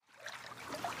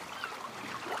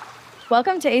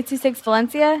Welcome to 826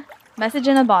 Valencia, message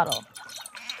in a bottle.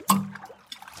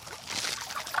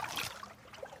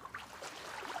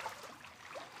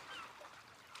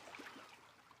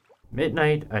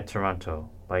 Midnight at Toronto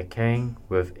by Kang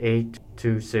with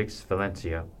 826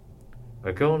 Valencia.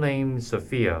 A girl named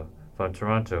Sophia from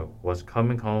Toronto was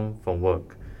coming home from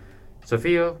work.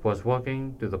 Sophia was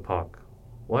walking through the park.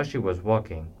 While she was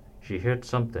walking, she heard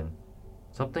something.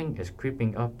 Something is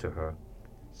creeping up to her.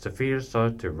 Sophia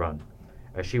started to run.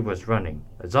 As she was running,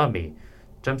 a zombie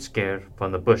jumped scared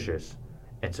from the bushes,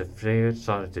 and Sophia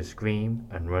started to scream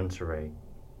and run away.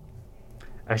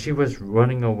 As she was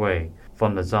running away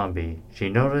from the zombie, she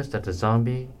noticed that the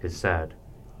zombie is sad.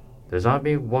 The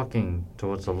zombie walking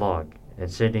towards the log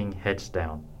and sitting heads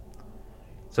down.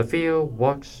 Sophia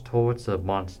walks towards the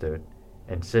monster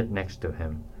and sits next to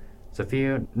him.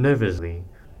 Sophia nervously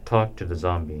talked to the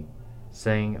zombie,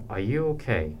 saying, "Are you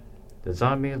okay?" The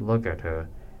zombie looked at her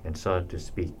and started to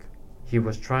speak. He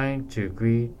was trying to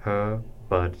greet her,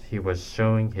 but he was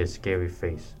showing his scary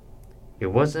face.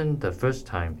 It wasn't the first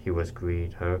time he was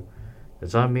greet her. The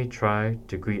zombie tried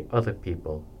to greet other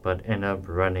people, but ended up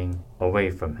running away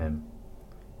from him.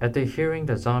 After hearing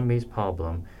the zombie's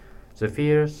problem,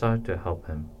 Sophia started to help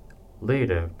him.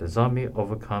 Later, the zombie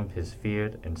overcomes his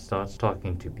fear and starts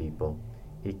talking to people.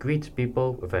 He greets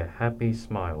people with a happy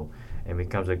smile and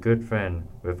becomes a good friend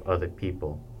with other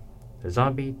people. The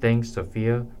zombie thanks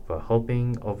Sophia for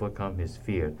helping overcome his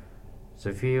fear.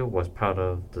 Sophia was proud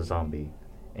of the zombie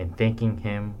and thanking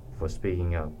him for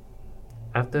speaking up.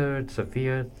 After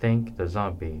Sophia thanked the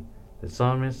zombie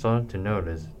started to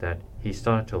notice that he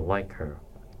started to like her.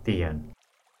 The end.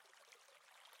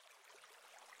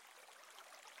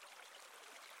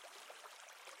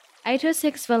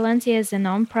 826 Valencia is a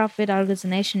non-profit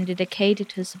organization dedicated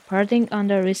to supporting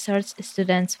under-researched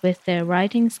students with their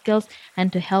writing skills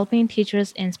and to helping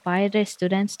teachers inspire their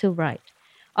students to write.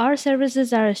 Our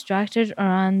services are structured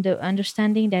around the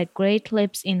understanding that great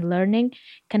leaps in learning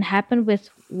can happen with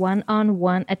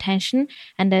one-on-one attention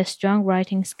and that strong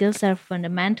writing skills are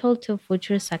fundamental to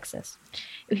future success.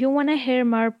 If you want to hear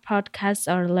more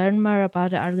podcasts or learn more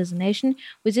about the organization,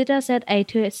 visit us at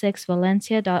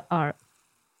 826valencia.org.